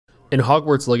In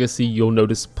Hogwarts Legacy, you'll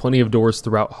notice plenty of doors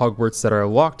throughout Hogwarts that are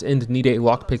locked and need a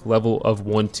lockpick level of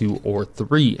 1, 2, or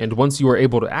 3, and once you are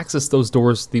able to access those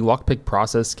doors, the lockpick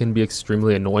process can be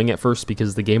extremely annoying at first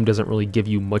because the game doesn't really give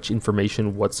you much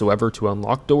information whatsoever to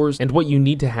unlock doors, and what you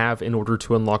need to have in order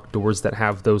to unlock doors that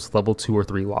have those level 2 or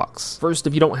 3 locks. First,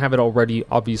 if you don't have it already,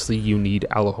 obviously you need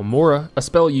Alohomora, a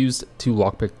spell used to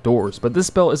lockpick doors, but this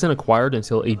spell isn't acquired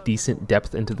until a decent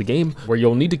depth into the game, where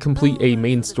you'll need to complete a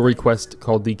main story quest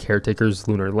called the Caretakers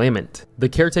Lunar Lament. The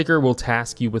Caretaker will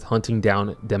task you with hunting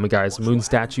down Demiguise Moon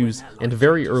statues, and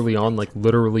very early on, like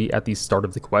literally at the start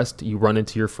of the quest, you run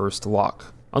into your first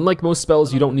lock. Unlike most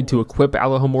spells, you don't need to equip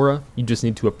Alohomora, you just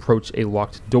need to approach a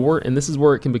locked door, and this is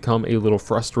where it can become a little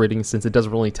frustrating since it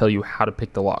doesn't really tell you how to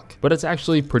pick the lock. But it's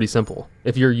actually pretty simple.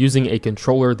 If you're using a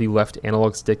controller, the left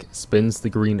analog stick spins the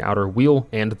green outer wheel,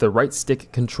 and the right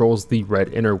stick controls the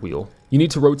red inner wheel. You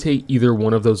need to rotate either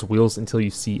one of those wheels until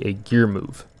you see a gear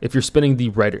move. If you're spinning the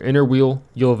red inner wheel,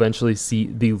 you'll eventually see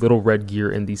the little red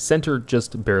gear in the center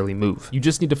just barely move. You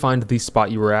just need to find the spot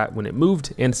you were at when it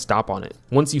moved and stop on it.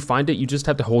 Once you find it, you just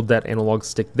have to hold that analog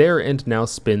stick there and now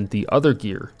spin the other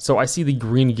gear. So I see the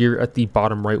green gear at the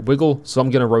bottom right wiggle, so I'm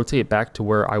going to rotate back to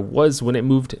where I was when it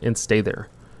moved and stay there.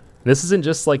 This isn't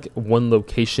just like one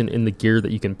location in the gear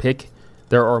that you can pick.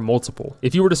 There are multiple.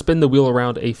 If you were to spin the wheel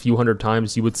around a few hundred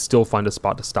times, you would still find a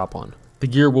spot to stop on. The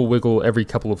gear will wiggle every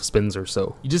couple of spins or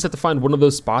so. You just have to find one of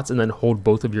those spots and then hold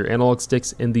both of your analog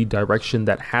sticks in the direction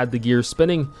that had the gear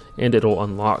spinning, and it'll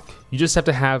unlock. You just have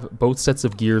to have both sets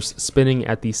of gears spinning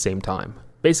at the same time.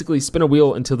 Basically, spin a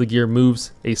wheel until the gear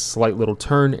moves a slight little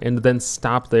turn, and then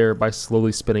stop there by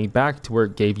slowly spinning back to where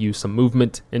it gave you some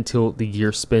movement until the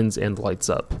gear spins and lights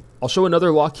up. I'll show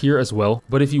another lock here as well,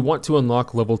 but if you want to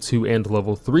unlock level 2 and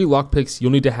level 3 lockpicks, you'll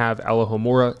need to have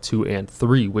Alohomora 2 and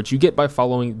 3, which you get by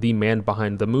following the Man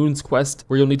Behind the Moons quest,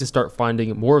 where you'll need to start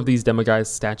finding more of these Demiguise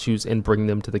statues and bring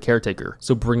them to the Caretaker.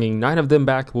 So bringing 9 of them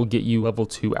back will get you level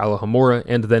 2 Alohomora,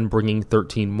 and then bringing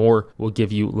 13 more will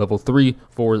give you level 3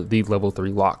 for the level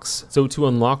 3 locks. So to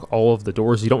unlock all of the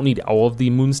doors, you don't need all of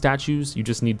the moon statues, you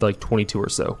just need like 22 or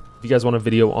so. If you guys want a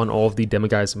video on all of the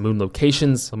Demiguise Moon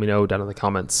locations, let me know down in the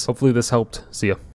comments. Hopefully this helped. See ya.